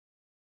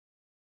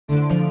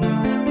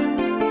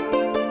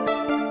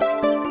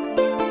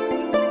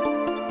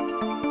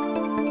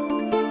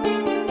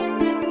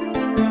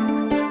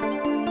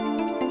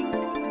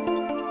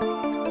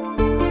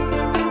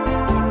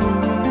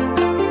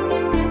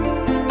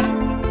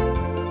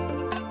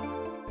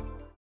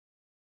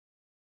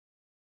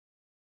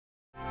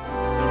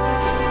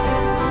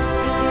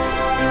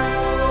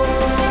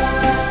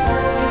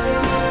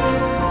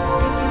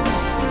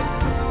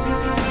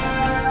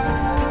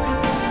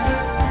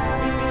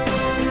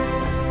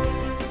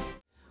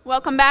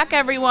Welcome back,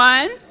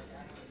 everyone.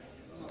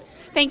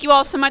 Thank you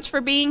all so much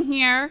for being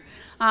here.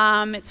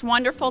 It's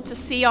wonderful to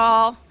see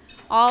all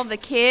the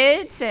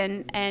kids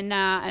and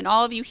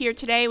all of you here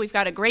today. We've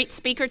got a great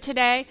speaker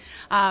today.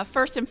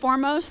 First and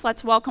foremost,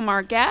 let's welcome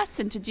our guests,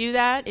 and to do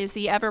that is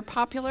the ever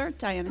popular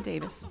Diana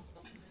Davis.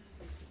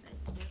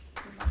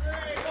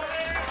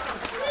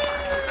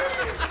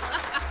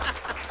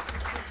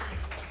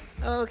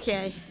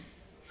 Okay.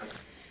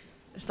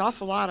 There's an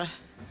awful lot of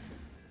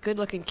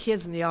good-looking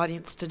kids in the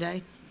audience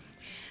today.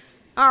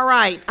 All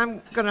right,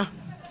 I'm going to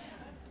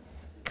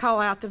call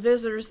out the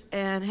visitors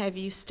and have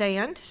you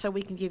stand so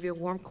we can give you a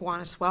warm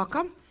Kiwanis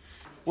welcome.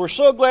 We're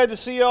so glad to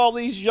see all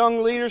these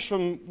young leaders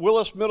from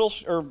Willis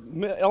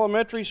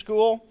Elementary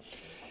School.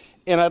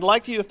 And I'd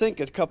like you to think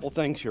a couple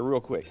things here real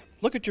quick.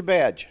 Look at your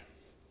badge.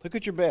 Look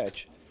at your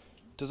badge.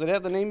 Does it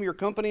have the name of your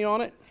company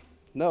on it?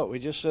 No, it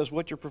just says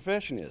what your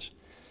profession is.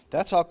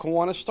 That's how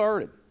Kiwanis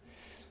started.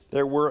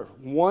 There were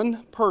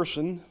one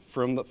person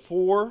from the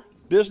 4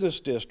 business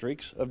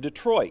districts of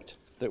Detroit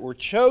that were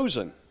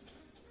chosen,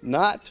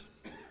 not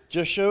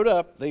just showed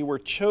up, they were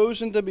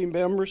chosen to be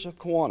members of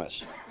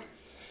Kiwanis.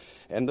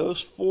 And those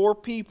 4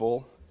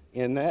 people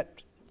in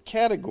that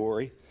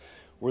category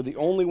were the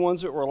only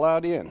ones that were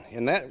allowed in.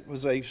 And that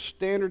was a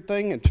standard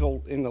thing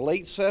until in the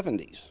late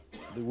 70s.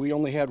 We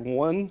only had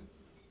one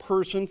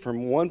person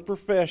from one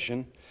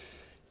profession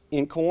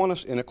in a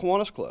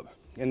Kiwanis club.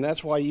 And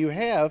that's why you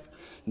have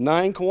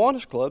 9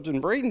 Kiwanis clubs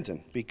in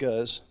Bradenton,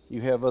 because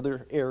you have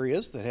other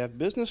areas that have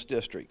business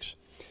districts.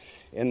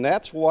 And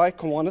that's why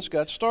Kiwanis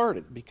got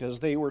started, because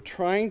they were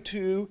trying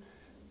to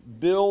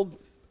build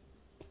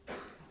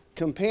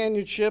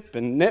companionship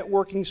and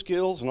networking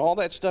skills and all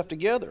that stuff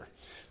together.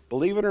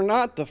 Believe it or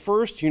not, the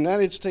first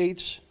United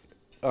States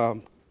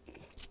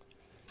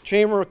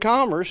Chamber of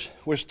Commerce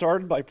was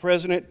started by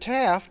President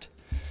Taft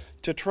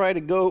to try to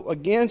go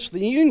against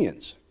the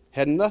unions.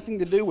 Had nothing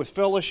to do with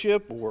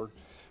fellowship or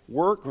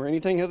work or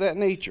anything of that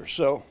nature.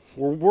 So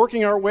we're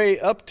working our way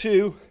up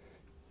to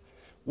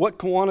what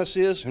Kiwanis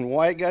is and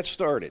why it got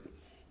started.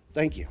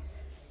 Thank you.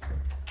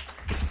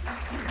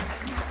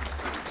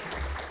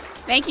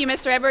 Thank you,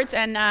 Mr. Edwards.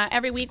 And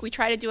every week we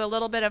try to do a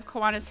little bit of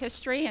Kiwanis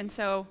history, and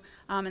so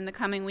in the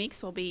coming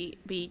weeks we'll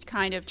be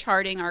kind of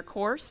charting our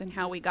course and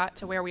how we got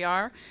to where we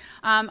are.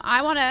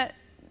 I want to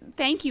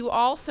thank you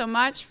all so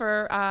much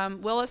for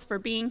Willis for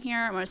being here.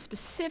 I want to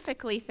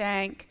specifically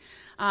thank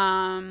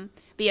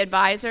the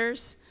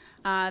advisors.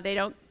 They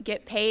don't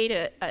get paid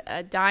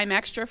a dime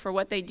extra for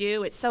what they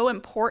do. It's so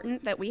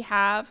important that we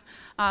have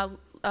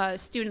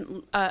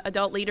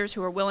adult leaders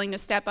who are willing to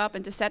step up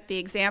and to set the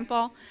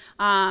example.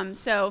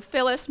 So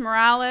Phyllis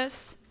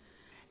Morales,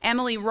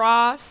 Emily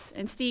Ross,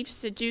 and Steve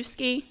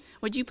Sajewski,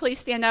 would you please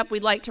stand up?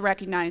 We'd like to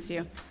recognize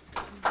you.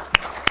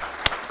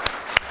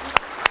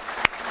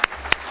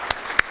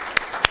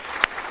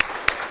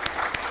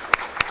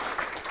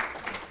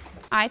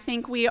 I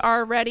think we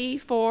are ready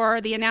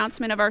for the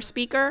announcement of our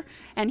speaker,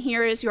 and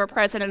here is your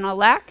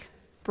president-elect,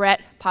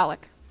 Brett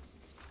Pollock.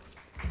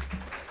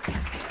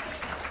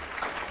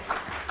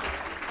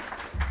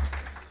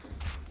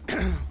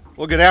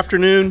 Well, good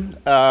afternoon.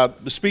 The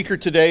speaker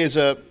today is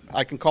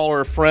I can call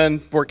her a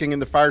friend working in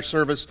the fire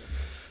service.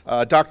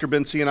 Dr.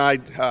 Bencie and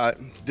I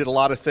did a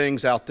lot of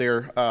things out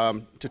there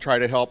to try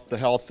to help the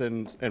health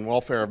and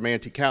welfare of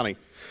Manatee County.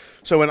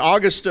 So in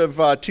August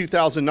of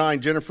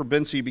 2009, Jennifer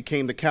Bencie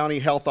became the county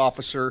health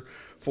officer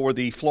for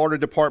the Florida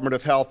Department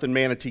of Health in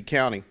Manatee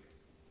County.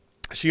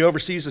 She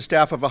oversees a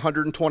staff of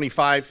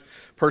 125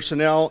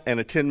 personnel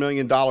and a $10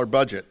 million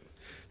budget.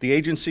 The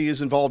agency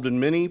is involved in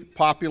many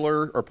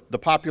the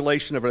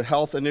population of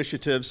health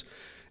initiatives,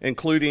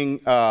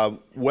 including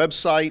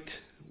website,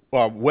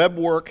 web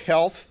work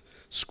health,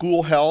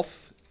 school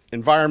health,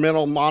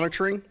 environmental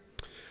monitoring.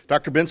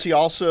 Dr. Bencie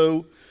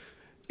also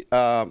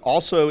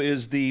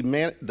is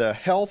the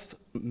health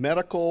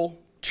medical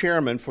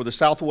chairman for the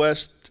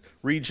Southwest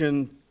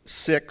Region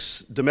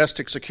 6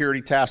 Domestic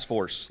Security Task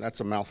Force. That's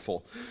a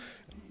mouthful.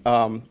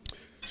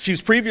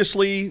 She's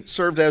previously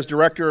served as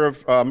director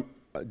of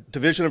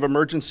Division of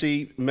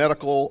Emergency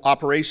Medical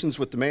Operations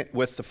with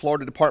the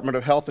Florida Department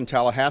of Health in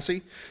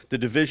Tallahassee. The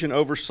division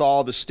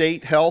oversaw the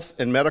state health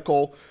and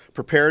medical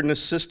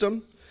preparedness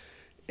system,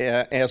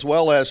 as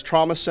well as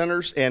trauma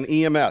centers and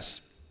EMS.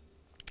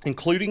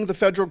 Including the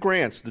federal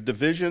grants, the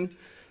division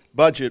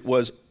budget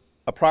was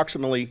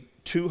approximately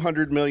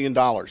 $200 million.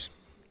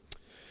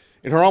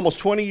 In her almost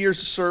 20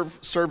 years of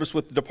service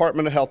with the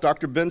Department of Health,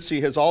 Dr.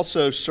 Bencie has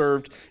also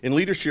served in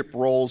leadership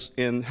roles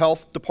in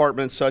health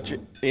departments such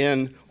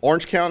in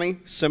Orange County,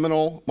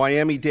 Seminole,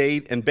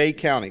 Miami-Dade, and Bay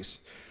counties.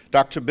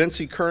 Dr.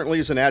 Bencie currently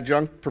is an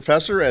adjunct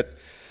professor at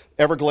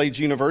Everglades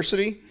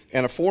University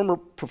and a former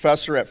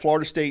professor at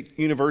Florida State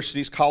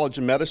University's College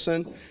of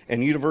Medicine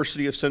and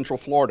University of Central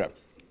Florida.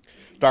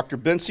 Dr.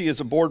 Bencie is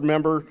a board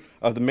member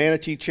of the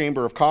Manatee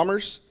Chamber of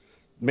Commerce,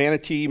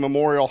 Manatee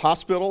Memorial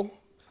Hospital,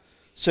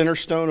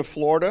 Centerstone of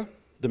Florida,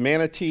 the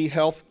Manatee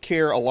Health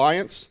Care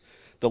Alliance,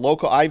 the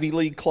local Ivy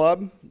League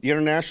Club, the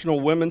International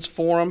Women's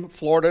Forum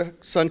Florida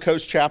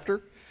Suncoast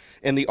Chapter,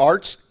 and the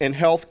Arts and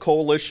Health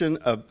Coalition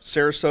of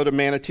Sarasota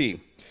Manatee.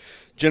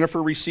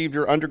 Jennifer received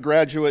her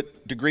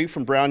undergraduate degree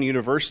from Brown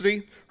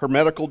University, her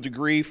medical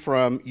degree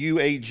from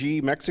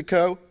UAG,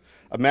 Mexico,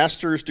 a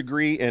master's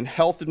degree in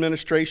health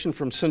administration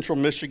from Central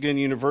Michigan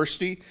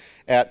University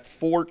at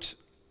Fort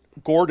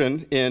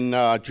Gordon in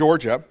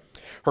Georgia.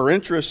 Her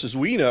interests, as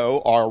we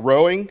know, are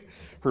rowing,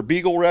 her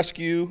beagle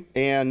rescue,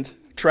 and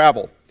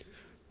travel.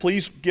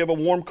 Please give a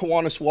warm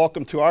Kiwanis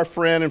welcome to our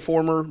friend and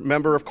former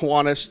member of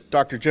Kiwanis,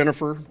 Dr.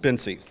 Jennifer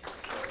Bencie.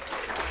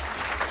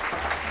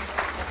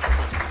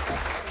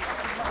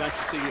 Nice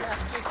to see you.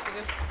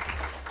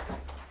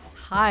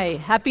 Hi,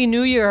 Happy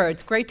New Year.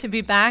 It's great to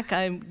be back.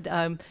 I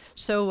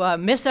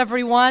miss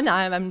everyone.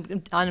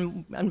 I'm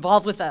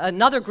involved with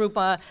another group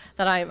that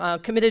I'm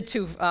committed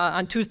to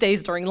on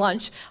Tuesdays during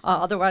lunch.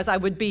 Otherwise, I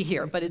would be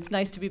here. But it's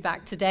nice to be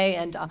back today.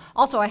 And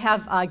also, I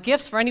have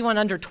gifts for anyone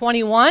under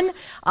 21.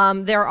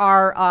 There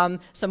are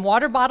some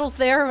water bottles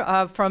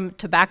there from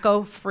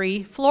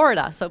Tobacco-Free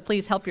Florida. So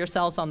please help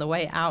yourselves on the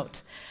way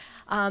out.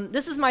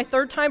 This is my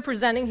third time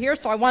presenting here,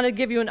 so I want to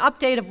give you an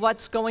update of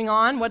what's going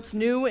on, what's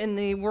new in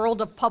the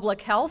world of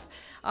public health.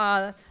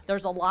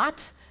 There's a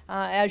lot,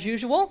 as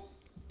usual,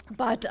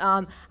 but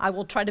I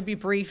will try to be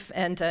brief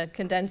and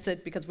condense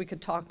it because we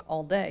could talk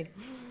all day.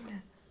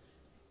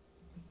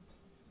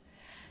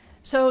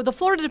 So the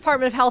Florida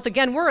Department of Health,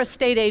 again, we're a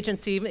state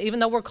agency, even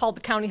though we're called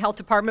the County Health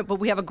Department,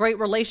 but we have a great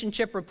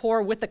relationship,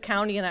 rapport with the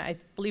county, and I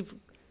believe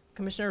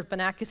Commissioner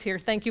Banakis here,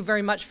 thank you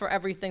very much for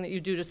everything that you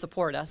do to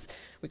support us.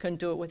 We couldn't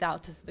do it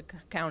without the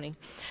county.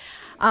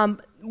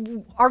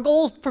 Our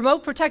goal is to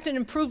promote, protect, and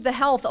improve the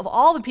health of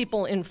all the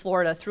people in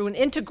Florida through an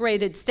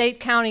integrated state,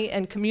 county,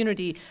 and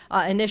community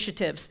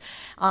initiatives.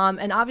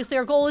 And obviously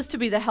our goal is to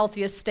be the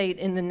healthiest state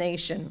in the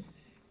nation.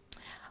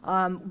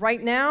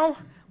 Right now,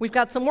 we've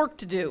got some work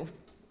to do.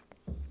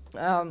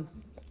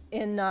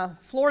 In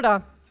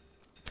Florida,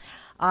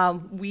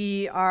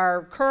 we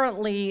are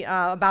currently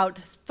about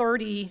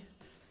 37th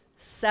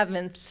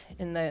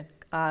in the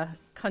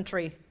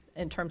country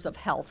in terms of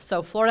health.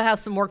 So Florida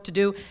has some work to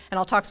do, and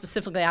I'll talk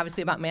specifically,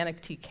 obviously, about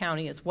Manatee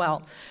County as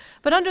well.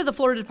 But under the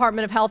Florida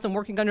Department of Health and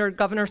working under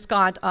Governor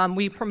Scott,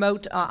 we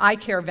promote eye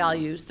care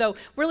values. So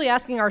really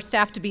asking our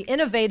staff to be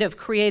innovative,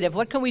 creative.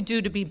 What can we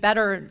do to be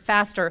better,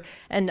 faster,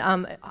 and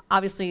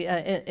obviously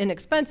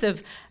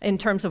inexpensive in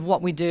terms of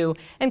what we do?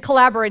 And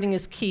collaborating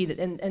is key,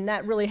 and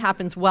that really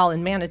happens well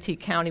in Manatee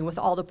County with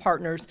all the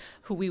partners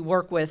who we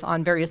work with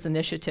on various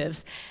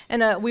initiatives.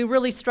 And we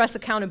really stress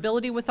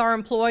accountability with our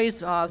employees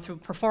through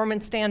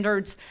performance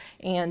standards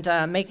and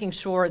making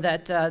sure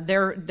that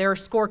their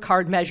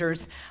scorecard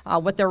measures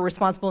what they're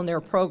responsible in their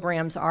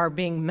programs are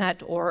being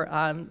met or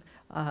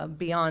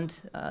beyond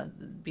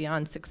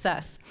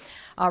success.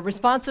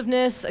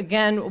 Responsiveness,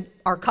 again,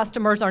 our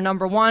customers are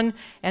number one,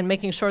 and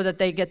making sure that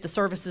they get the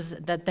services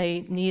that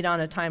they need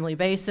on a timely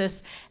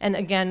basis. And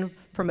again,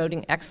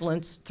 promoting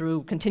excellence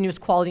through continuous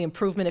quality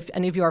improvement. If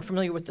any of you are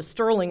familiar with the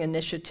Sterling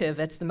Initiative,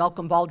 it's the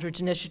Malcolm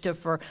Baldrige Initiative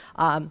for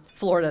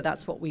Florida.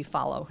 That's what we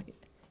follow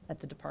at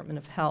the Department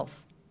of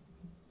Health.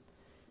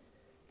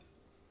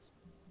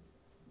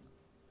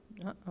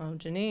 Uh-oh,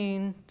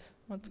 Janine,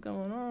 what's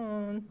going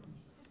on?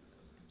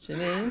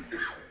 Janine?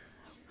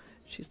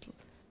 It's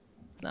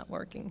not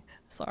working,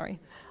 sorry.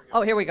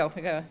 Oh, here we go,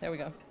 there we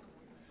go.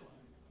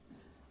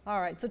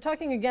 All right, so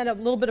talking again a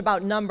little bit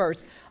about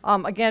numbers.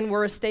 Again,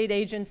 we're a state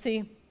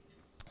agency.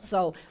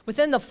 So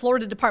within the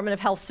Florida Department of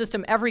Health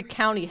system, every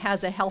county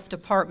has a health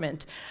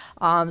department.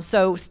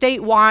 So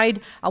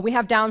statewide, we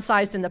have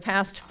downsized in the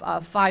past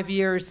 5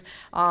 years.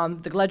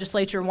 The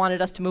legislature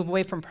wanted us to move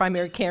away from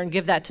primary care and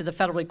give that to the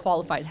federally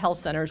qualified health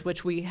centers,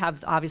 which we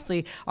have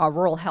obviously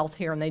rural health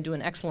here, and they do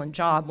an excellent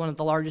job, one of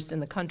the largest in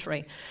the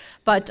country.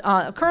 But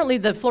currently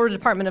the Florida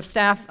Department of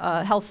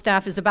Health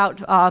staff is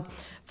about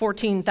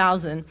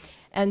 14,000.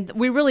 And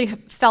we really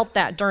felt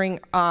that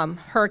during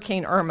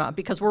Hurricane Irma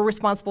because we're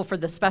responsible for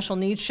the special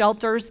needs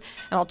shelters,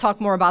 and I'll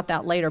talk more about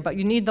that later, but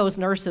you need those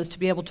nurses to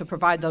be able to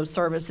provide those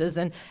services,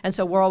 and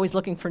so we're always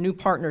looking for new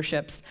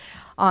partnerships.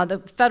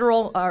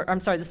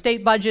 The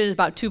state budget is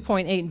about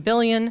 $2.8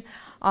 billion.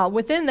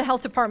 Within the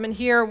health department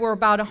here, we're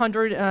about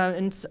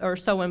 100 or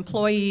so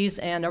employees,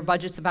 and our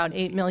budget's about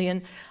 $8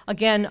 million.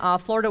 Again,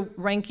 Florida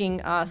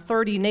ranking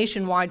 30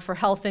 nationwide for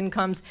health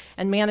incomes,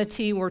 and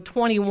Manatee, we're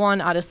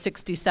 21 out of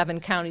 67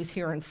 counties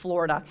here in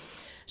Florida.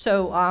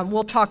 So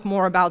we'll talk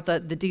more about the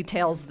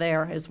details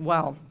there as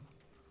well.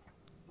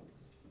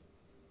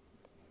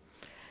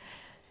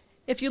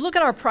 If you look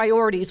at our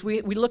priorities,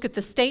 we look at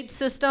the state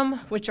system,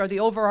 which are the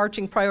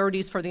overarching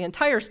priorities for the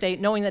entire state,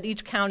 knowing that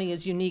each county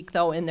is unique,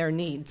 though, in their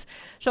needs.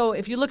 So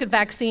if you look at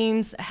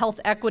vaccines,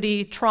 health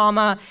equity,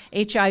 trauma,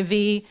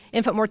 HIV,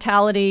 infant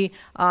mortality,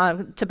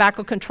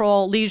 tobacco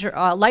control,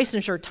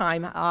 licensure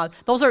time,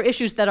 those are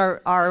issues that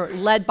are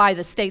led by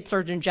the state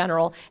surgeon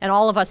general, and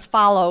all of us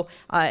follow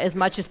as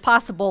much as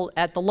possible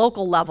at the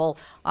local level.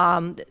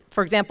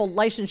 For example,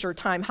 licensure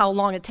time, how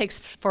long it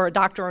takes for a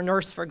doctor or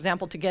nurse, for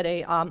example, to get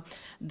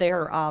their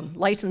are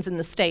licensed in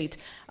the state.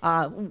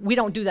 We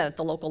don't do that at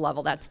the local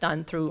level. That's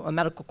done through a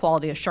medical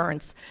quality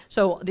assurance.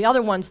 So the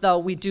other ones, though,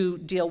 we do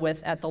deal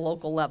with at the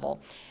local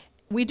level.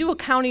 We do a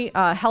county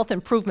health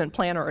improvement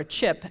plan, or a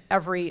CHIP,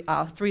 every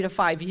 3 to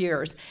 5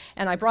 years.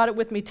 And I brought it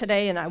with me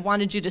today, and I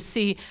wanted you to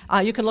see,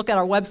 you can look at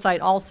our website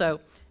also,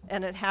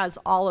 and it has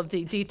all of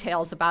the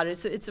details about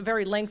it. It's a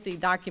very lengthy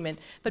document.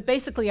 But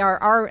basically,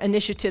 our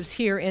initiatives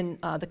here in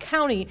the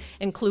county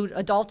include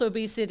adult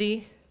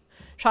obesity,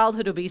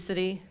 childhood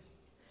obesity,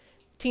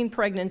 teen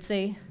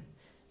pregnancy,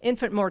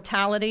 infant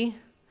mortality,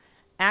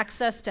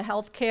 access to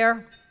health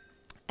care,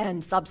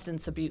 and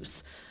substance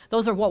abuse.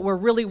 Those are what we're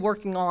really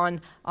working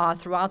on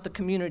throughout the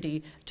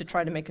community to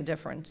try to make a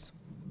difference.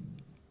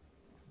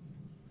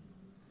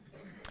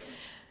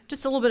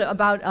 Just a little bit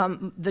about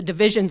the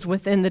divisions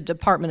within the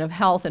Department of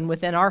Health and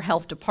within our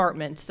health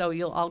department. So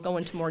I'll go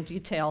into more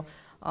detail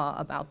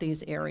about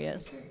these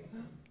areas.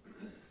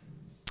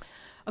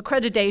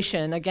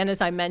 Accreditation, again, as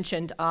I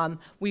mentioned,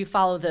 we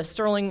follow the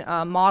Sterling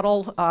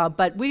model,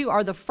 but we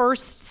are the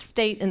first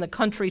state in the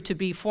country to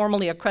be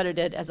formally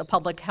accredited as a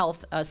public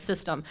health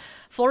system.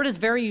 Florida is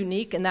very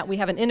unique in that we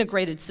have an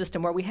integrated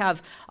system where we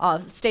have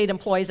state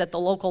employees at the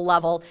local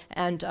level,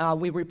 and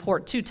we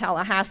report to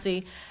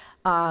Tallahassee.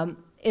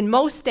 In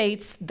most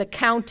states, the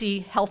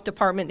county health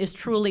department is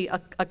truly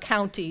a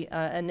county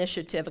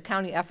initiative, a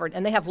county effort,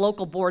 and they have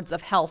local boards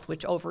of health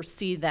which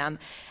oversee them.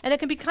 And it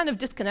can be kind of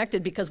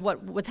disconnected because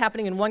what's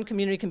happening in one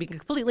community can be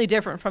completely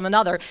different from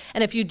another.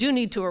 And if you do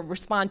need to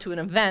respond to an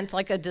event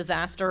like a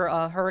disaster,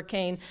 a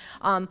hurricane,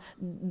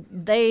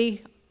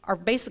 they are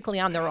basically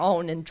on their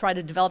own and try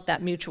to develop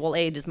that mutual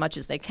aid as much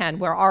as they can,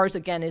 where ours,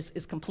 again,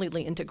 is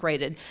completely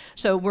integrated.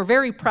 So we're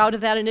very proud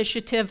of that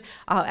initiative.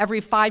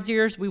 Every 5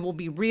 years, we will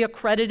be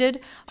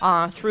reaccredited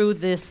through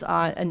this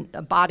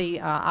body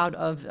out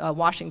of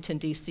Washington,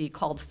 D.C.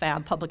 called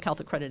FAB, Public Health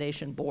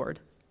Accreditation Board.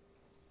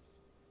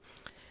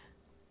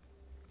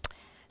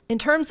 In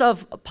terms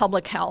of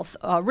public health,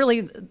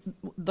 really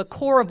the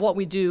core of what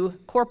we do,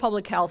 core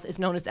public health, is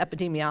known as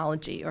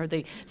epidemiology, or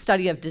the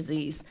study of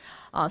disease.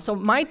 So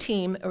my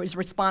team is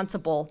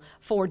responsible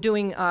for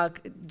doing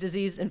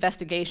disease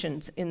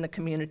investigations in the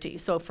community.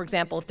 So for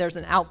example, if there's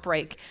an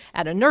outbreak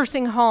at a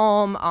nursing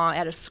home,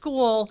 at a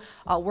school,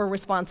 we're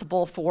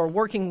responsible for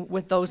working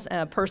with those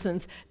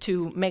persons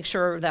to make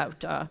sure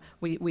that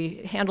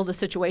we handle the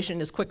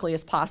situation as quickly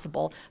as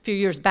possible. A few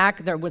years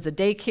back, there was a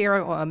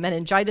daycare or a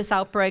meningitis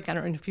outbreak. I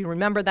don't know if you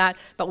remember that,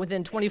 but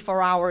within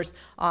 24 hours,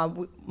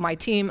 my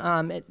team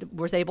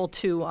was able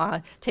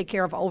to take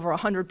care of over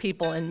 100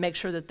 people and make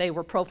sure that they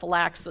were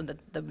prophylactic so that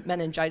the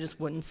meningitis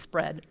wouldn't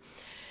spread.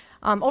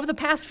 Over the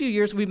past few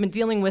years, we've been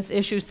dealing with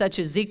issues such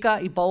as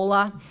Zika,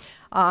 Ebola.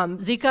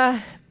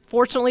 Zika,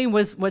 fortunately,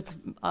 was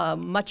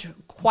much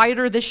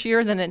quieter this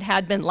year than it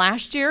had been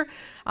last year.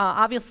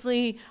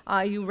 Obviously,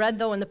 you read,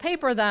 though, in the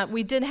paper that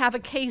we did have a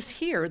case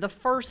here. The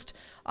first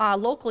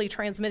locally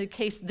transmitted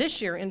case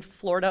this year in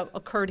Florida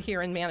occurred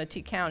here in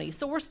Manatee County.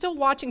 So we're still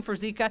watching for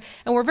Zika,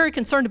 and we're very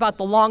concerned about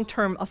the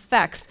long-term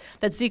effects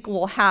that Zika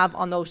will have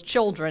on those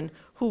children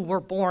who were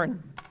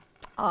born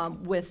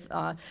with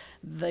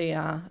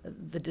the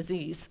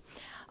disease.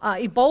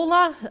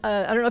 Ebola,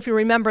 I don't know if you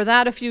remember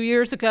that a few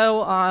years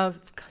ago,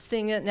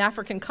 seeing it in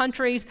African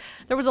countries.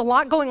 There was a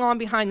lot going on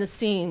behind the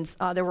scenes.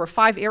 There were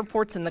 5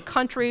 airports in the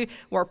country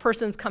where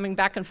persons coming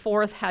back and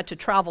forth had to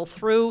travel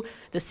through.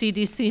 The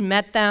CDC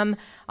met them.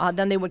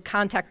 Then they would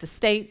contact the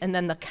state and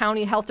then the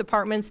county health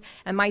departments.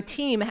 And my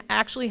team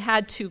actually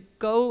had to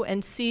go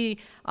and see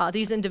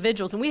these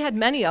individuals. And we had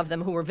many of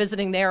them who were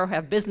visiting there or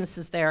have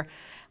businesses there.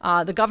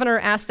 The governor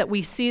asked that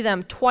we see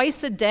them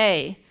twice a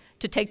day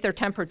to take their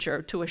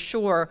temperature to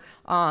assure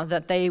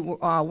that they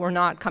were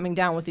not coming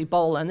down with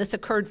Ebola. And this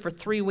occurred for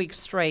 3 weeks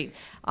straight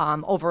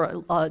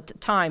over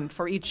time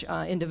for each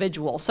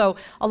individual. So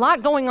a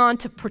lot going on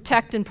to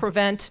protect and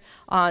prevent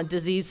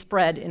disease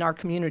spread in our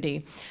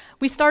community.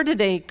 We started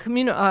a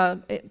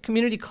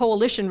community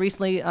coalition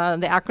recently,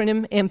 the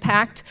acronym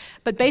IMPACT,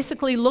 but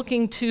basically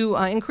looking to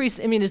increase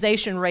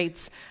immunization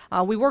rates.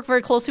 We work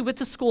very closely with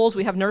the schools.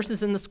 We have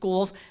nurses in the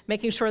schools,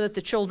 making sure that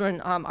the children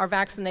are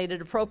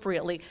vaccinated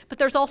appropriately. But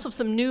there's also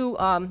some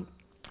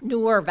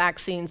newer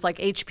vaccines like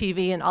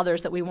HPV and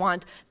others that we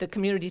want the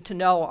community to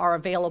know are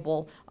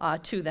available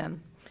to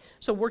them.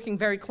 So working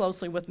very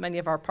closely with many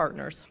of our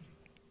partners.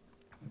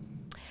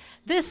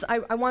 This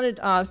I wanted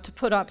to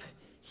put up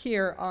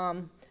here.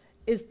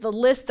 Is the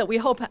list that we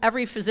hope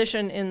every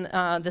physician in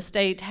the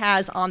state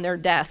has on their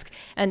desk.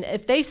 And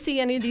if they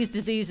see any of these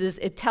diseases,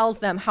 it tells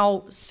them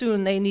how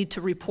soon they need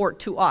to report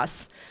to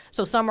us.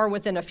 So some are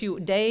within a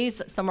few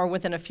days, some are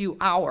within a few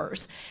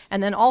hours.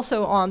 And then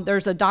also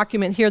there's a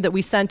document here that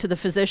we send to the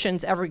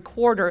physicians every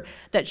quarter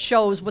that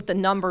shows what the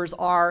numbers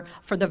are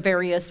for the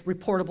various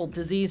reportable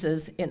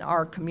diseases in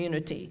our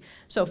community.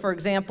 So for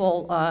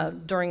example,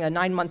 during a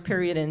 9-month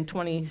period in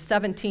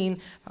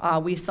 2017,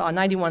 we saw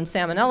 91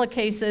 salmonella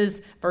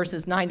cases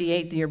versus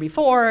 98 the year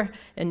before,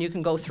 and you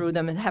can go through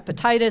them. And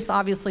hepatitis,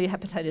 obviously,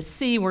 hepatitis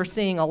C we're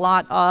seeing a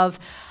lot of,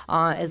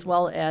 as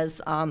well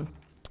as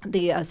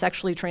the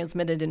sexually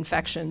transmitted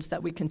infections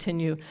that we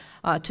continue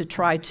to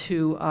try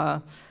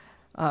to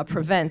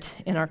prevent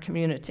in our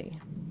community.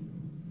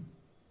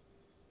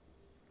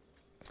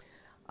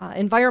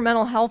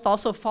 Environmental health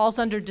also falls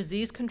under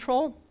disease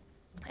control.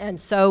 And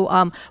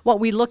so what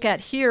we look at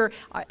here,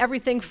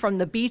 everything from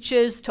the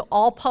beaches to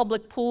all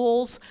public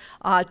pools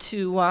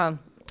to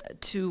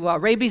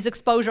rabies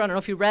exposure. I don't know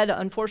if you read,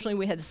 unfortunately,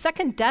 we had the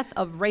second death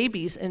of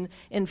rabies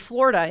in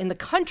Florida, in the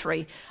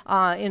country,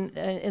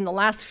 in the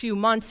last few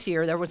months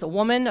here. There was a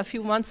woman a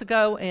few months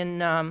ago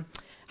in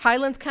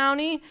Highlands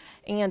County,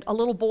 and a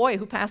little boy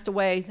who passed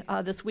away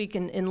this week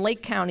in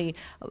Lake County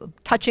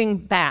touching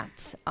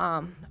bats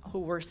who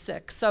were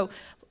sick. So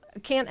I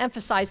can't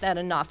emphasize that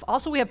enough.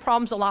 Also, we have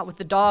problems a lot with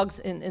the dogs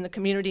in the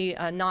community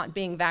not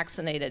being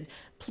vaccinated.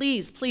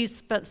 Please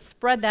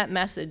spread that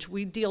message.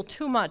 We deal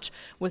too much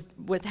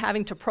with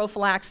having to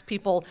prophylax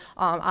people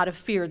out of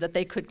fear that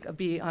they could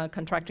be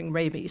contracting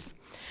rabies.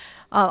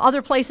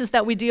 Other places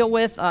that we deal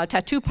with,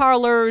 tattoo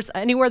parlors,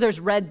 anywhere there's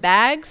red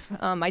bags,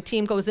 my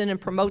team goes in and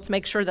promotes,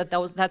 make sure that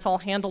that's all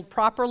handled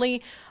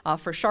properly.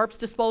 For sharps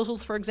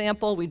disposals, for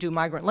example, we do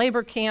migrant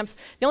labor camps.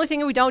 The only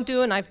thing we don't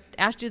do, and I've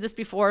asked you this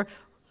before,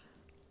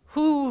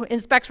 who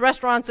inspects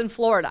restaurants in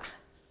Florida?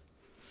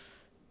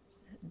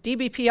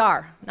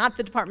 DBPR, not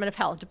the Department of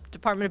Health,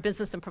 Department of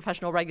Business and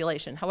Professional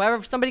Regulation. However,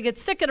 if somebody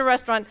gets sick at a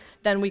restaurant,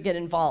 then we get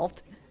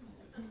involved.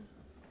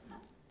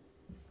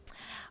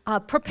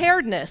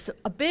 Preparedness,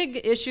 a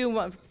big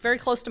issue, very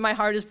close to my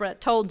heart, as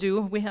Brett told you.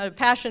 We had a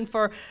passion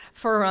for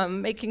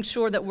making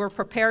sure that we're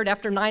prepared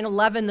after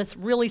 9/11. This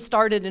really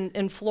started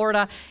in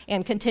Florida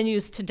and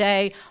continues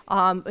today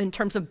in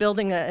terms of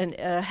building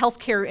a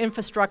healthcare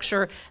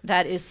infrastructure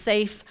that is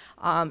safe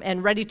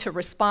and ready to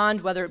respond,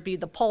 whether it be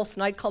the Pulse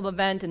nightclub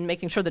event and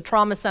making sure the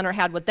trauma center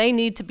had what they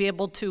need to be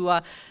able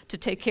to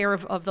take care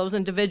of those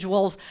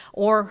individuals,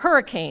 or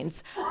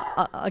hurricanes.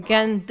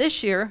 Again,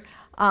 this year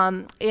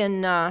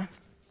in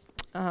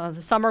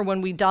the summer when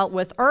we dealt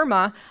with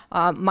Irma,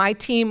 my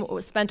team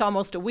spent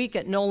almost a week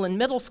at Nolan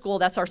Middle School.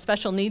 That's our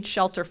special needs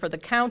shelter for the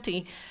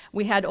county.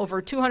 We had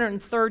over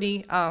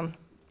 230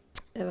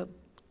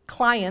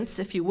 clients,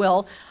 if you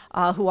will,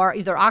 who are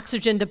either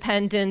oxygen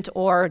dependent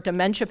or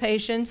dementia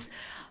patients,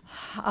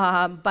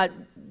 but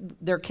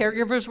their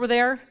caregivers were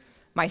there.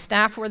 My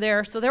staff were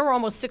there, so there were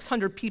almost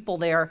 600 people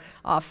there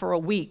for a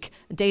week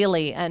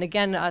daily. And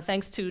again,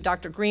 thanks to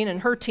Dr. Green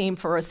and her team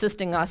for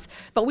assisting us.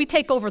 But we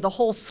take over the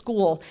whole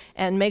school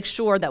and make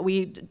sure that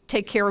we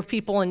take care of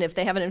people, and if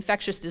they have an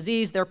infectious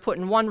disease, they're put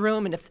in one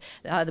room, and if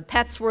the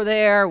pets were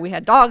there, we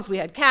had dogs, we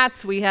had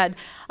cats, we had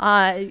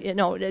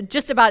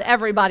just about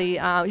everybody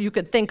you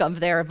could think of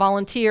there,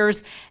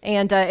 volunteers.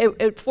 And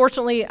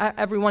fortunately,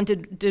 everyone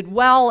did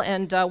well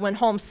and went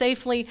home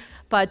safely.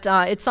 But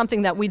it's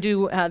something that we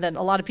do that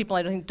a lot of people,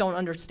 I think, don't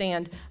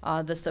understand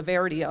the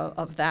severity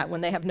of that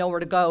when they have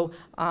nowhere to go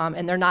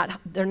and they're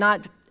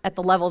not at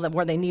the level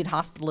where they need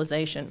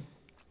hospitalization.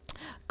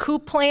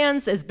 COOP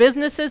plans as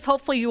businesses,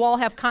 hopefully you all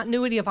have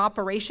continuity of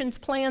operations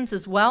plans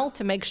as well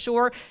to make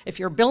sure if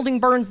your building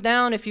burns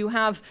down, if you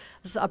have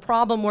a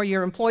problem where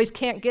your employees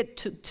can't get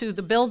to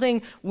the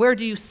building, where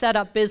do you set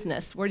up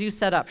business? Where do you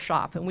set up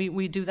shop? And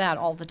we do that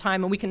all the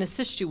time, and we can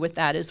assist you with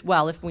that as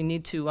well if we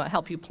need to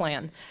help you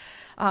plan.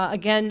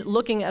 Again,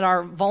 looking at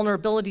our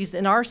vulnerabilities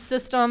in our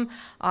system,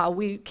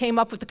 we came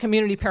up with the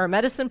Community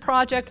Paramedicine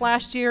Project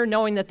last year,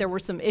 knowing that there were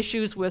some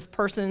issues with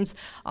persons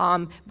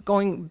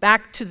going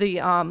back to the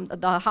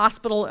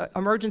hospital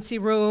emergency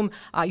room,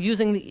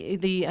 using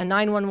the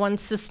 911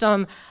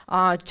 system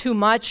too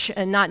much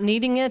and not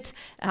needing it,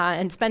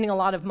 and spending a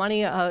lot of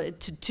money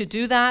to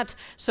do that.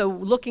 So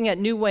looking at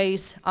new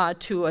ways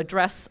to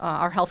address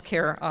our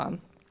healthcare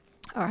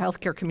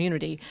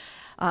community.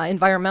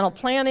 Environmental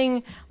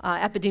planning,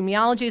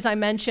 epidemiology, as I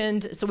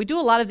mentioned. So we do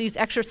a lot of these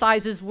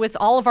exercises with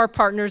all of our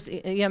partners,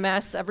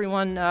 EMS,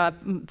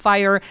 everyone,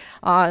 fire,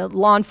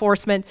 law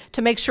enforcement,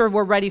 to make sure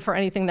we're ready for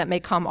anything that may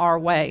come our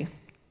way.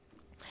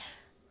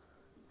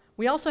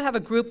 We also have a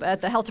group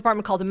at the health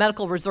department called the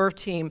Medical Reserve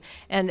Team,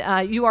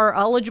 and you are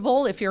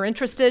eligible if you're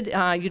interested.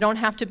 You don't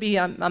have to be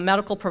a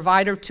medical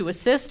provider to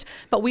assist,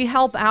 but we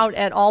help out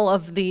at all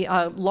of the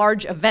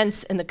large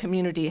events in the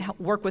community,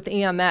 work with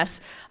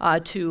EMS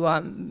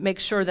to make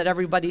sure that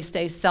everybody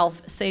stays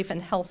safe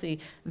and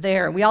healthy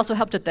there. We also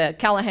helped at the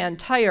Callahan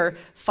Tire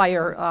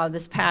fire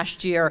this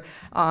past year,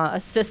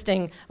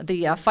 assisting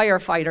the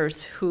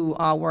firefighters who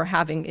were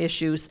having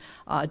issues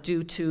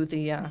due to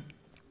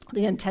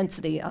the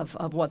intensity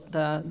of what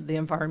the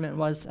environment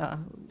was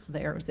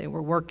there as they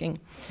were working.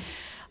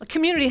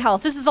 Community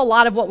health, this is a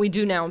lot of what we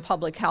do now in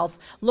public health,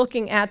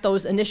 looking at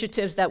those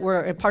initiatives that were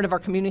a part of our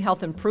community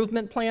health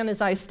improvement plan, as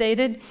I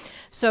stated.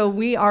 So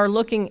we are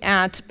looking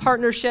at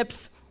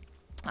partnerships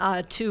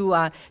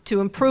to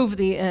improve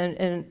the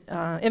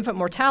infant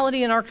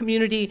mortality in our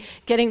community,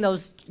 getting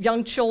those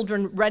young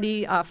children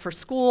ready for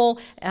school,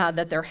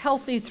 that they're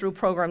healthy through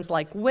programs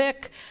like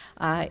WIC.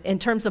 In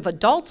terms of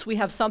adults, we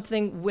have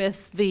something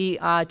with the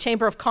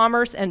Chamber of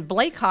Commerce and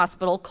Blake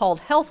Hospital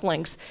called Health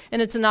Links,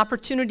 and it's an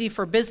opportunity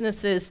for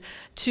businesses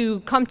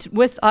to come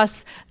with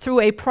us through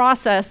a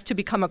process to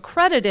become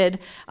accredited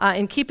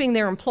in keeping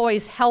their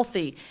employees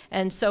healthy.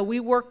 And so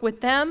we work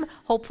with them,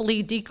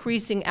 hopefully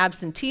decreasing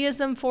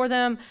absenteeism for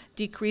them,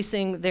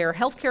 decreasing their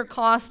healthcare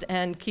costs,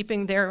 and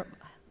keeping their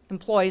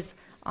employees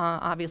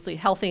obviously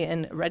healthy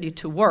and ready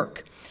to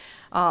work.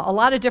 A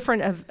lot of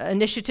different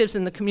initiatives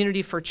in the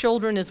community for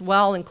children as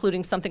well,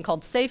 including something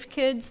called Safe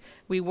Kids.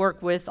 We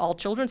work with All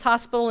Children's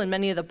Hospital and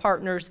many of the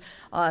partners.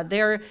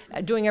 They're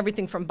doing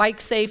everything from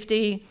bike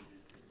safety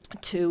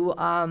to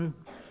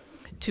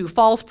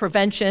falls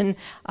prevention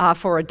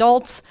for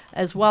adults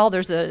as well.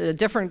 There's a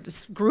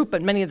different group,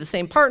 but many of the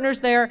same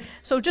partners there.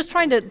 So just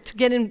trying to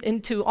get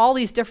into all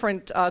these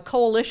different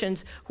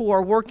coalitions who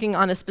are working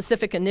on a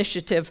specific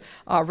initiative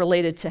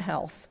related to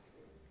health.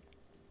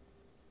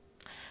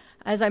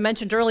 As I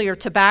mentioned earlier,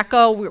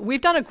 tobacco.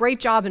 We've done a great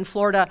job in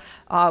Florida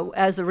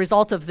as a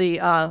result of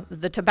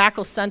the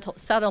tobacco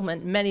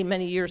settlement many,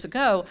 many years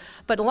ago.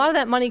 But a lot of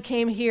that money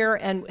came here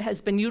and has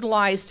been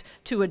utilized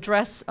to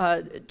address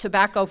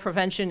tobacco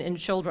prevention in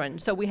children.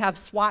 So we have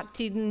SWAT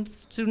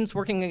students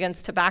working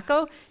against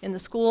tobacco in the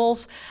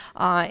schools,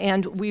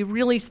 and we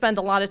really spend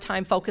a lot of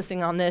time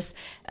focusing on this.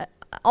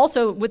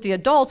 Also, with the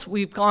adults,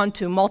 we've gone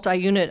to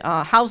multi-unit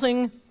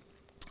housing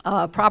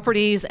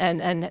properties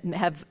and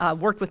have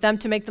worked with them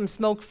to make them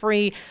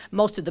smoke-free.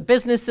 Most of the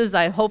businesses,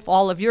 I hope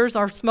all of yours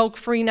are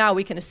smoke-free now.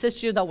 We can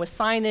assist you though with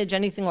signage,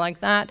 anything like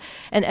that,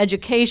 and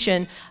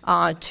education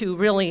to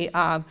really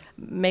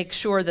make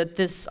sure that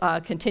this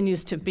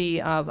continues to be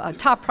a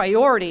top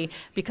priority,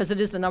 because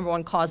it is the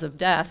 #1 cause of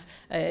death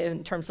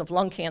in terms of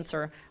lung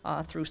cancer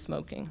through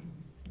smoking.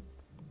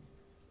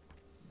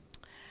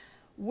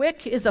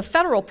 WIC is a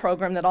federal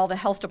program that all the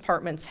health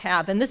departments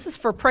have, and this is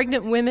for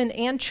pregnant women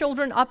and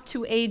children up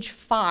to age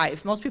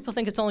 5. Most people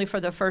think it's only for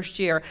the first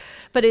year,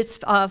 but it's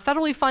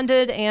federally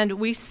funded, and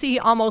we see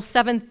almost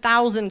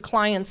 7,000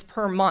 clients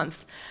per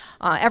month.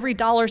 Every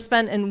dollar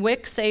spent in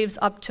WIC saves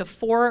up to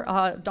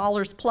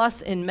 $4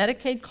 plus in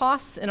Medicaid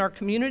costs in our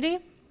community.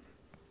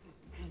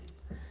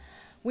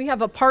 We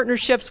have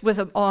partnerships with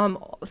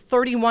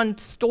 31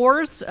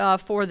 stores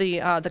for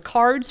the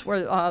cards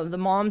where the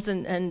moms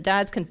and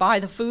dads can buy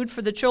the food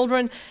for the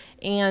children,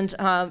 and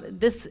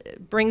this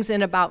brings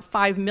in about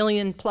 $5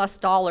 million plus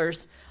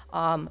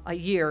a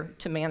year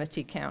to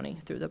Manatee County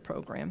through the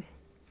program.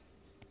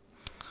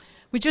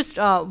 We just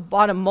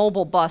bought a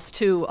mobile bus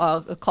too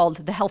called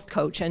the Health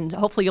Coach, and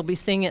hopefully you'll be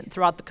seeing it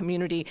throughout the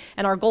community.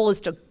 And our goal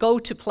is to go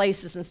to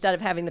places instead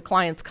of having the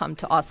clients come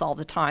to us all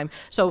the time.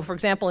 So for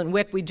example, in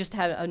WIC, we just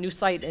had a new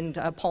site in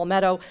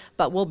Palmetto,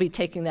 but we'll be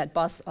taking that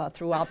bus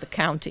throughout the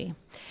county.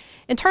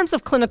 In terms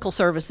of clinical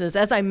services,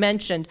 as I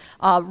mentioned,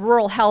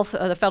 Rural Health,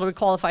 the Federally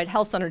Qualified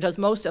Health Center, does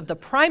most of the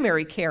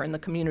primary care in the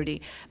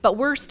community, but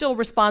we're still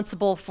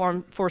responsible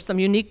for some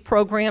unique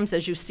programs,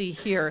 as you see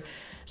here.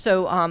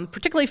 So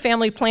particularly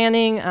family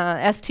planning,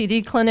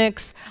 STD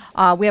clinics.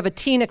 We have a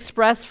Teen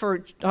Express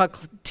for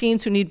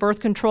teens who need birth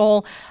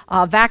control,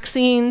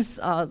 vaccines,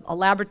 a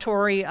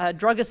laboratory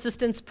drug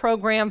assistance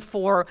program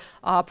for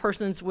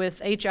persons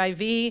with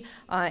HIV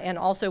and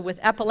also with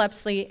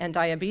epilepsy and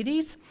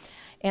diabetes.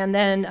 And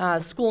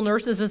then school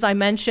nurses, as I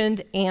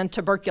mentioned, and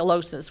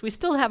tuberculosis. We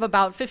still have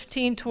about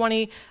 15,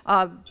 20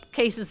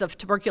 cases of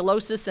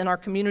tuberculosis in our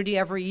community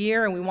every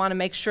year, and we want to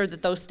make sure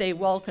that those stay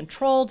well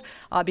controlled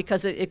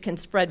because it can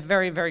spread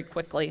very, very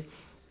quickly.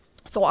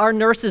 So our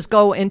nurses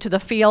go into the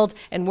field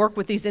and work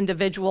with these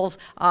individuals.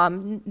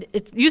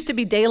 It used to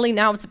be daily,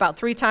 now it's about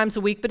 3 times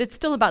a week, but it's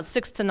still about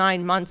 6 to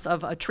 9 months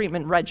of a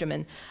treatment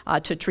regimen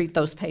to treat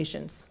those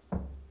patients.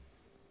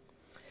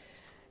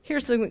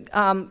 Here's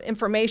some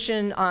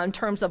information in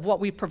terms of what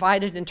we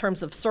provided in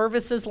terms of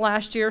services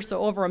last year.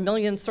 So over 1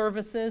 million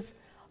services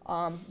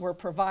were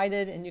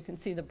provided, and you can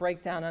see the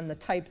breakdown on the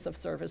types of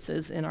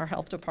services in our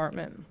health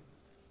department.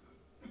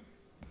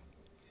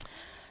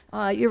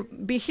 You'll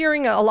be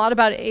hearing a lot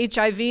about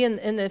HIV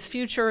in the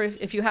future.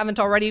 If you haven't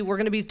already, we're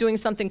going to be doing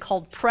something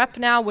called PrEP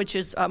now, which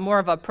is more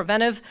of a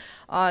preventive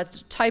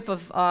type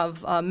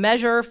of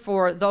measure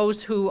for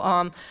those who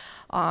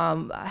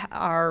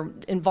are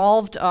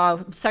involved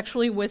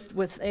sexually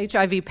with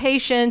HIV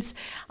patients.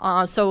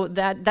 So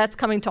that's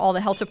coming to all the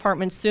health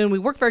departments soon. We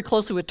work very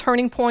closely with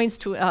Turning Points.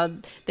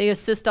 They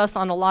assist us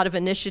on a lot of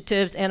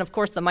initiatives, and of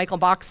course the Michael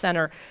Bach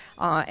Center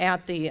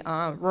at the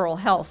Rural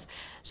Health.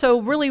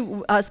 So really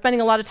spending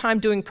a lot of time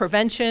doing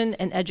prevention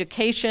and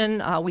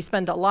education. We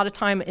spend a lot of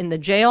time in the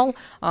jail.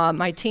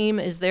 My team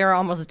is there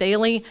almost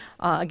daily,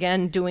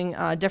 again, doing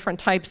different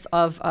types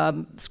of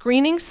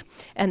screenings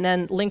and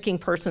then linking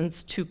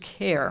persons to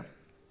care.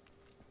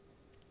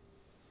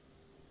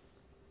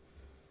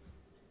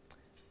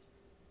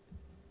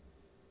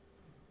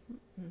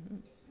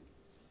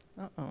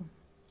 Uh-oh.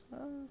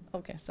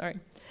 Okay, sorry.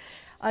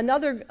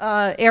 Another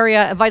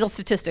area, vital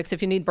statistics.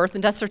 If you need birth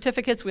and death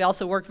certificates, we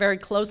also work very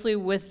closely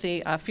with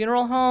the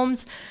funeral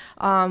homes.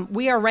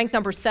 We are ranked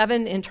number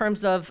 7 in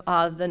terms of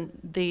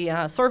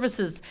the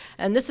services,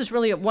 and this is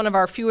really one of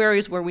our few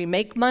areas where we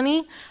make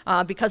money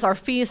because our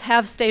fees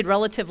have stayed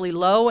relatively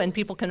low, and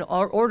people can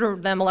order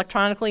them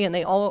electronically, and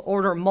they all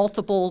order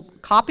multiple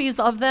copies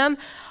of them.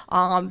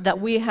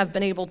 That we have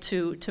been able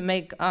to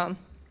make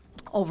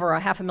over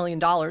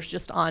 $500,000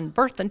 just on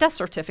birth and death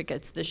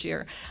certificates this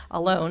year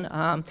alone.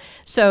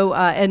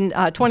 In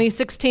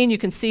 2016, you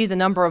can see the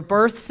number of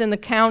births in the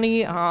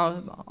county,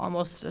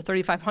 almost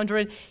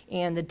 3,500,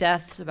 and the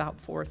deaths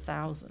about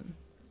 4,000.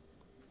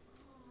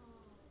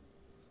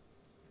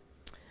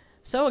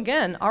 So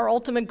again, our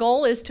ultimate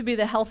goal is to be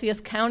the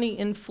healthiest county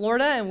in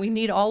Florida, and we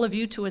need all of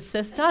you to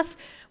assist us.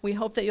 We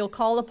hope that you'll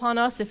call upon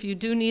us if you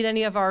do need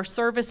any of our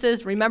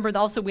services. Remember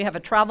also we have a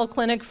travel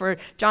clinic for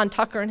John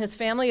Tucker and his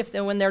family.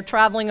 When they're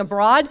traveling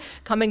abroad,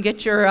 come and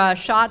get your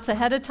shots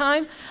ahead of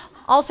time.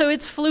 Also,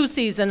 it's flu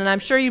season, and I'm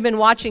sure you've been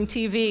watching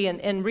TV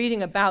and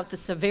reading about the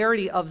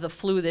severity of the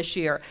flu this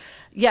year.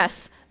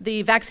 Yes,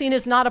 the vaccine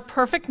is not a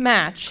perfect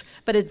match,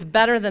 but it's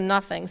better than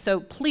nothing. So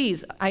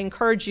please, I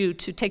encourage you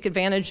to take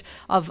advantage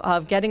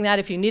of getting that.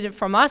 If you need it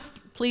from us,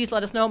 please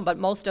let us know. But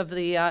most of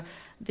the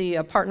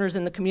partners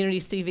in the community,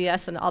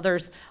 CVS and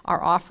others,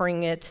 are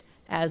offering it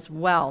as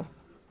well.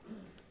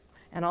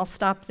 And I'll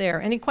stop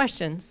there. Any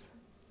questions?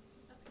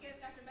 Let's give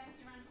Dr.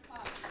 Bencie a round of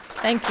applause.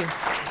 Thank you.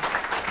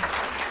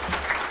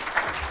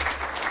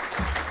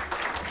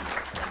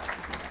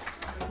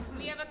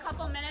 We have a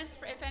couple minutes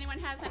for if anyone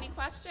has any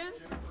questions.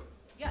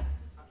 Yes.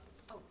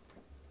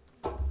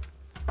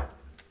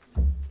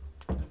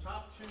 The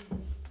top 2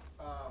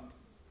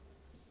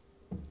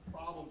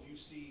 problems you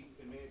see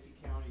in Manatee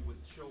County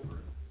with children,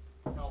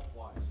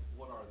 health-wise,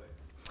 what are they?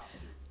 Top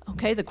 2.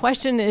 Okay, the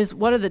question is,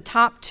 what are the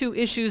top 2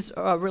 issues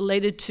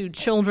related to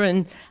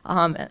children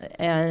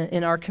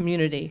in our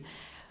community?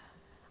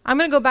 I'm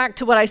going to go back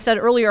to what I said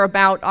earlier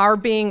about our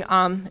being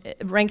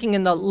ranking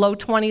in the low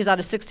 20s out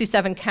of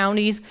 67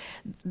 counties.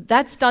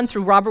 That's done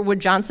through Robert Wood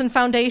Johnson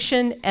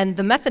Foundation, and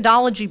the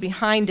methodology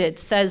behind it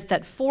says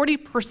that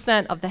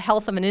 40% of the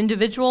health of an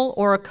individual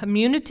or a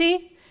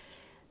community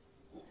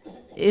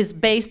is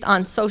based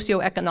on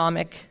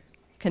socioeconomic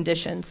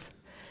conditions.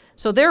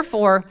 So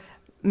therefore,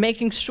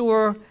 making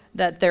sure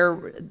that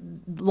they're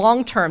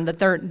long-term, that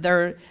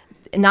they're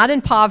not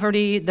in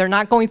poverty, they're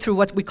not going through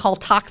what we call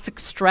toxic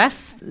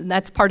stress. And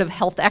that's part of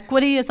health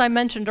equity, as I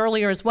mentioned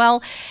earlier as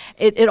well.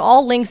 It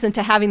all links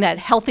into having that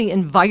healthy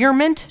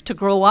environment to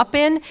grow up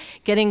in,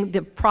 getting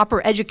the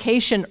proper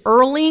education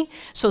early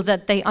so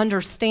that they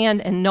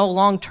understand and know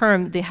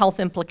long-term the health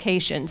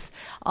implications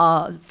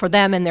for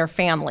them and their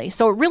family.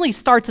 So it really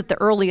starts at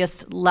the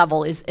earliest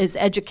level, is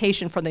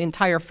education for the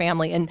entire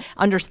family and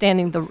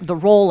understanding the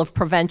role of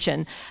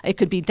prevention. It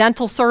could be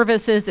dental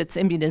services, it's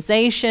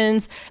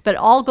immunizations, but it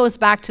all goes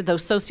back to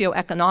those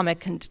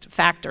socioeconomic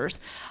factors.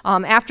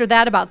 After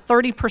that, about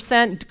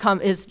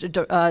 30% is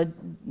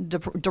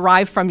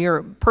derived from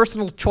your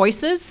personal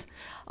choices,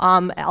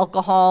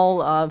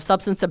 alcohol,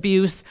 substance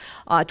abuse,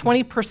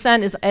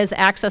 20% is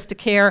access to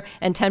care,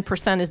 and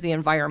 10% is the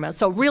environment.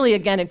 So really,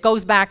 again, it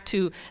goes back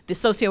to the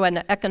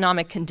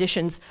socioeconomic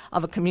conditions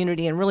of a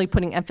community and really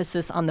putting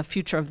emphasis on the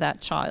future of that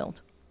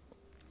child.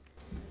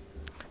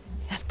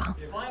 Yes, Bob?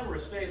 If I were a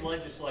state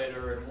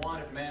legislator and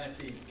wanted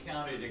Manatee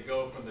County to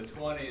go from the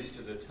 20s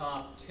to the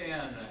top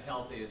 10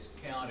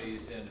 healthiest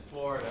counties in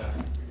Florida,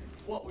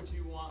 what would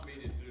you want me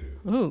to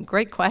do? Ooh,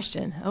 great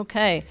question.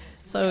 Okay,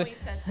 so Always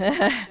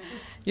does.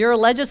 you're a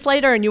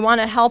legislator and you want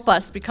to help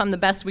us become the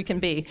best we can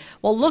be.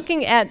 Well,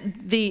 looking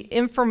at the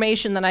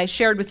information that I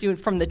shared with you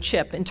from the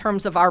CHIP in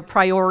terms of our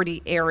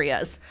priority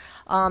areas,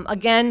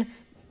 again,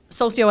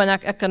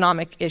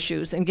 socioeconomic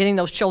issues and getting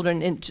those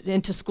children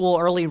into school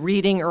early,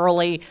 reading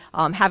early,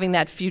 having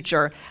that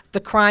future. The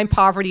crime,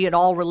 poverty, it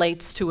all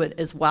relates to it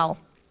as well.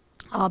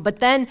 But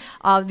then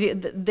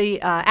the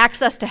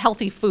access to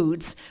healthy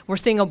foods. We're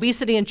seeing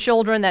obesity in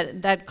children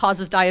that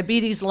causes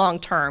diabetes long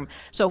term.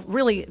 So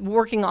really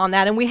working on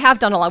that, and we have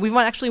done a lot. We've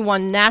actually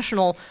won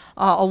national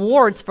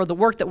awards for the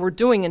work that we're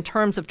doing in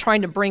terms of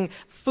trying to bring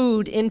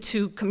food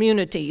into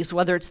communities,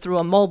 whether it's through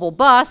a mobile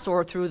bus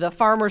or through the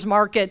farmer's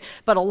market,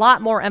 but a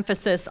lot more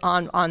emphasis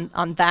on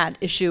that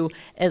issue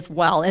as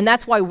well. And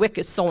that's why WIC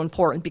is so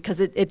important, because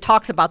it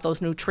talks about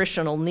those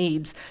nutritional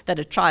needs that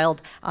a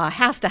child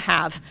has to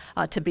have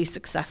to be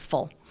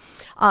successful.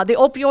 The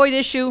opioid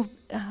issue,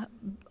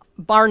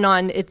 bar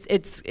none,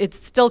 it's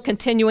still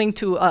continuing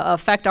to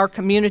affect our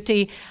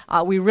community.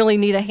 We really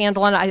need a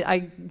handle on it.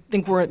 I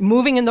think we're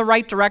moving in the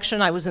right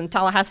direction. I was in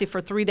Tallahassee for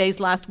 3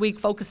 days last week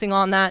focusing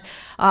on that.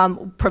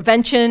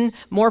 Prevention,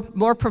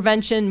 more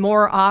prevention,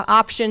 more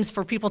options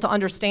for people to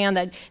understand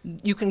that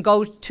you can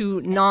go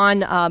to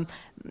non-pill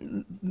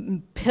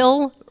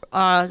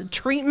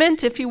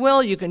treatment, if you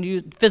will. You can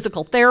use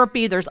physical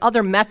therapy. There's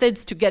other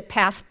methods to get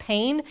past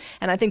pain,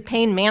 and I think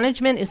pain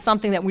management is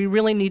something that we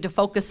really need to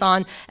focus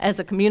on as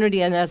a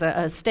community and as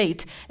a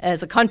state,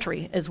 as a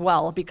country as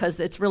well, because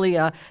it's really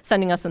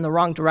sending us in the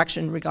wrong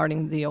direction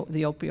regarding the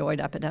opioid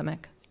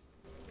epidemic.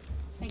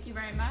 Thank you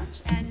very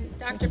much. And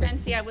Dr.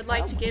 Bencie, I would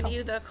like to give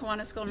you the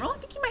Kiwanis Golden Rule. I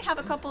think you might have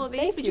a couple of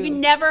these, but you can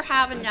never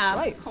have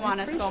enough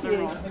Kiwanis Golden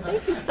Rules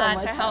Thank you so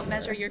much. to help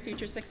measure your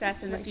future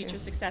success and the future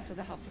success of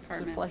the health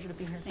department. It's a pleasure to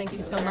be here. Thank you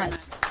so so much.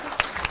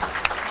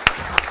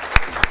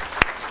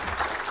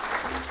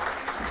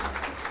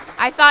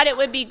 I thought it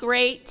would be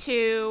great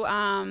to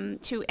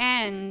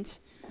end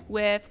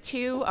with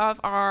two of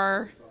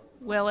our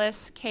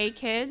Willis K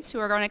kids who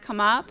are going to come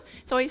up.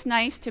 It's always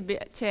nice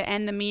to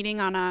end the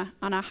meeting on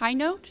a high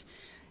note,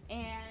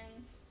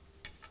 and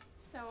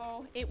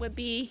so it would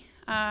be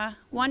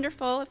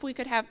wonderful if we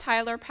could have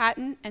Tyler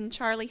Patton and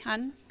Charlie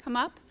Hunn come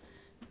up.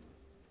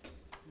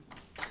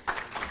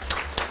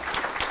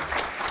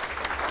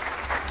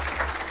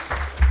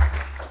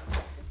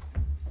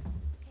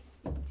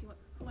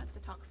 Who wants to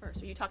talk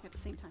first? Or are you talking at the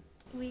same time?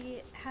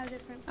 We have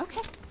different.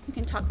 Okay, you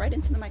can talk right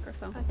into the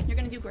microphone. Okay. You're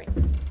going to do great.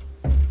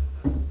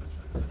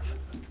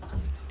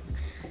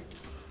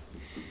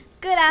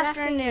 Good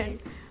afternoon.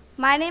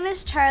 My name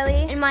is Charlie.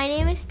 And my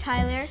name is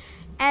Tyler.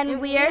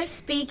 And we are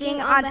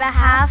speaking on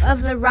behalf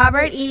of the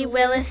Robert E.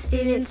 Willis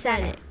Student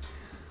Senate.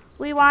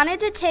 We wanted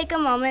to take a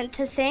moment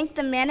to thank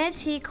the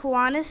Manatee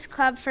Kiwanis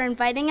Club for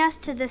inviting us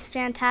to this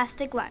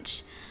fantastic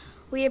lunch.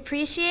 We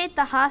appreciate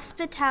the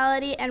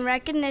hospitality and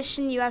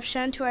recognition you have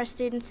shown to our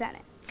Student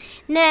Senate.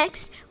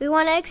 Next, we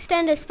want to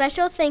extend a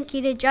special thank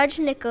you to Judge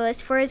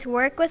Nicholas for his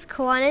work with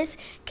Kiwanis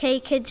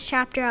K-Kids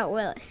chapter at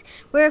Willis.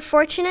 We're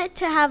fortunate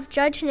to have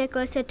Judge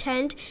Nicholas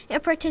attend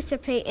and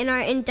participate in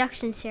our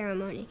induction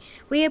ceremony.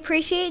 We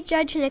appreciate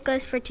Judge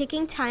Nicholas for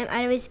taking time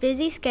out of his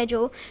busy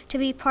schedule to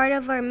be part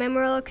of our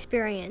memorable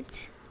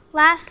experience.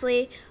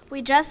 Lastly,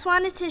 we just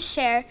wanted to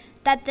share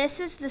that this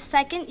is the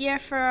second year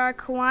for our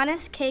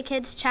Kiwanis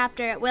K-Kids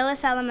chapter at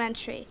Willis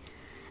Elementary.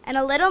 In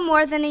a little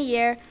more than a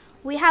year,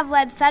 we have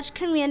led such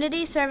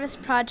community service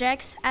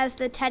projects as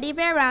the Teddy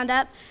Bear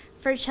Roundup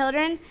for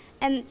children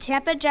in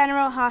Tampa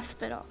General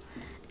Hospital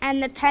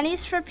and the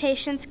Pennies for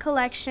Patients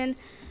collection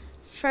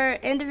for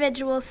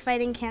individuals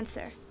fighting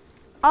cancer.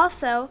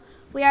 Also,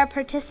 we are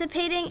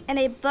participating in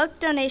a book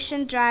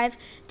donation drive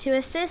to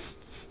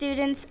assist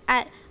students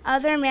at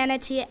other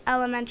Manatee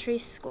elementary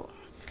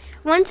schools.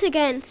 Once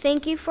again,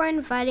 thank you for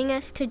inviting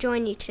us to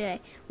join you today.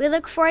 We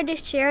look forward to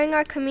sharing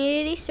our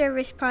community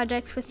service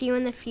projects with you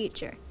in the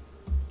future.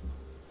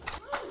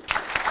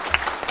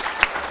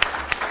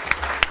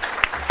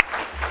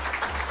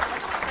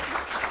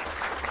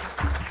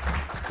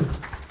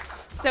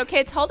 So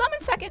kids, hold on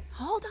one second.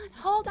 Hold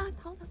on.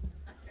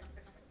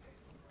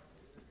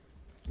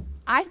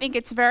 I think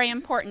it's very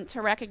important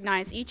to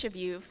recognize each of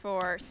you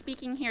for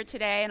speaking here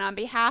today, and on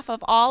behalf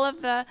of all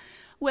of the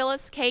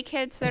Willis K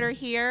kids that are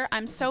here,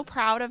 I'm so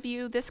proud of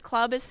you. This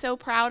club is so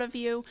proud of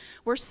you.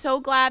 We're so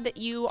glad that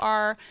you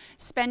are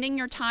spending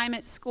your time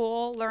at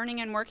school,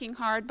 learning and working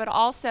hard, but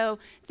also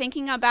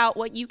thinking about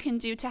what you can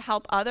do to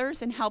help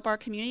others and help our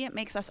community. It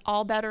makes us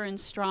all better and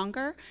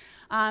stronger.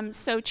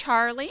 So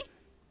Charlie,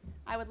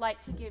 I would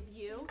like to give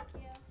you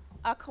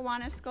a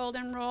Kiwanis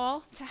Golden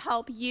Rule to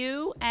help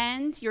you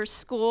and your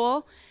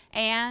school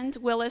and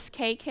Willis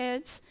K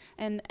kids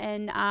and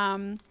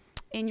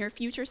in your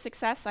future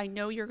success. I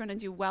know you're going to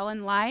do well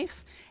in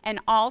life. And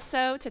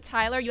also to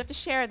Tyler, you have to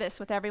share this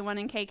with everyone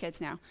in K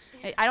kids now.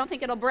 I don't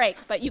think it'll break,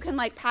 but you can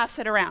like pass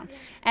it around.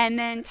 And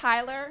then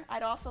Tyler,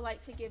 I'd also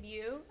like to give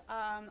you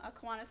a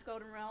Kiwanis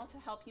Golden Rule to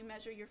help you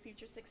measure your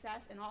future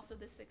success and also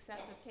the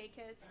success of K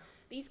kids.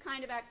 These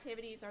kind of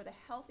activities are the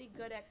healthy,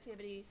 good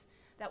activities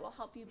that will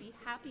help you be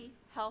happy,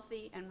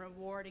 healthy, and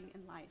rewarding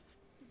in life.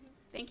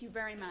 Thank you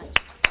very much.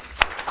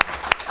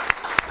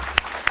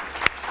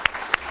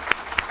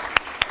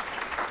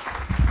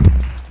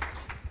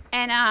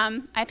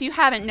 And if you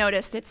haven't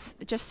noticed, it's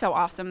just so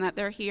awesome that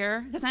they're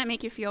here. Doesn't it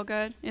make you feel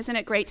good? Isn't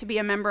it great to be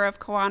a member of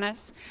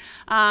Kiwanis?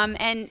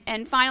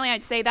 And finally,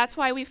 I'd say that's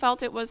why we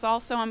felt it was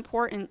also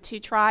important to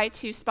try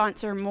to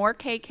sponsor more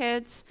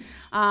K-Kids.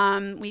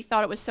 We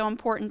thought it was so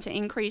important to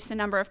increase the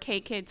number of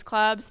K-Kids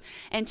clubs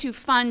and to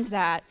fund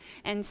that.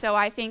 And so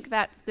I think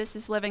that this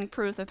is living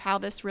proof of how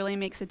this really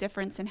makes a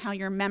difference and how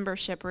your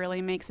membership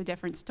really makes a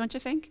difference. Don't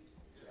you think?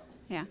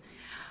 Yeah.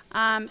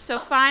 So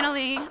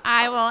finally,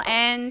 I will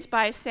end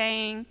by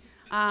saying,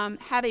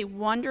 have a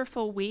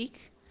wonderful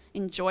week.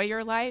 Enjoy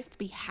your life.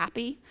 Be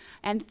happy.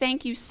 And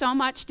thank you so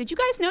much. Did you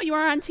guys know you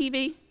are on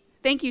TV?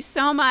 Thank you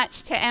so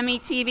much to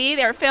METV.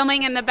 They're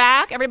filming in the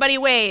back. Everybody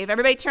wave.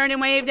 Everybody turn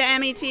and wave to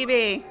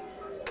METV.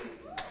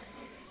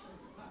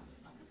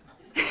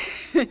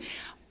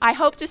 I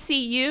hope to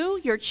see you,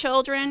 your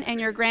children,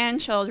 and your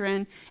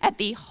grandchildren at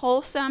the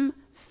Wholesome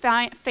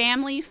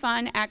Family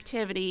Fun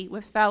Activity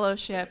with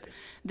Fellowship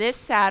this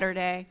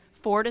Saturday,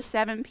 4 to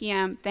 7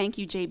 p.m. Thank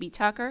you, J.B.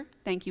 Tucker.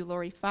 Thank you,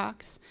 Lori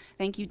Fox.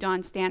 Thank you,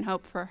 Dawn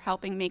Stanhope, for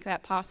helping make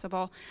that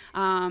possible.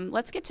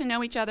 Let's get to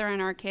know each other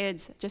and our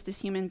kids just as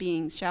human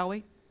beings, shall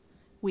we?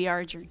 We are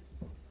adjourned.